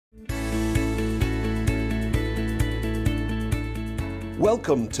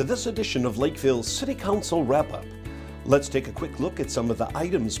Welcome to this edition of Lakeville City Council Wrap-Up. Let's take a quick look at some of the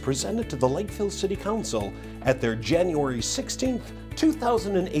items presented to the Lakeville City Council at their January 16,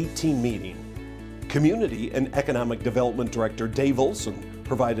 2018 meeting. Community and Economic Development Director Dave Olson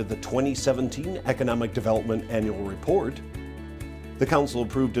provided the 2017 Economic Development Annual Report. The Council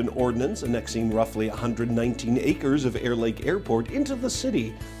approved an ordinance annexing roughly 119 acres of Air Lake Airport into the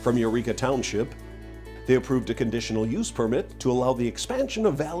city from Eureka Township. They approved a conditional use permit to allow the expansion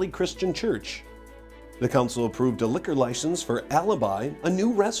of Valley Christian Church. The Council approved a liquor license for Alibi, a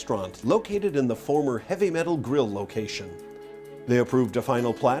new restaurant located in the former Heavy Metal Grill location. They approved a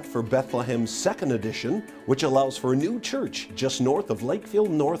final plat for Bethlehem's Second Edition, which allows for a new church just north of Lakeville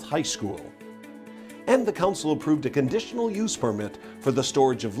North High School. And the Council approved a conditional use permit for the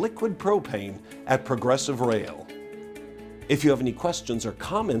storage of liquid propane at Progressive Rail. If you have any questions or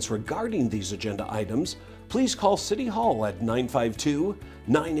comments regarding these agenda items, please call City Hall at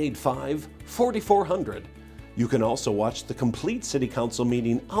 952-985-4400. You can also watch the complete City Council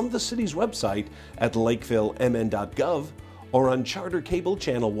meeting on the city's website at lakevillemn.gov or on Charter Cable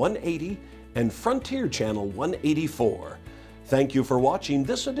Channel 180 and Frontier Channel 184. Thank you for watching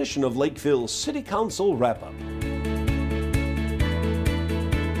this edition of Lakeville City Council Wrap-Up.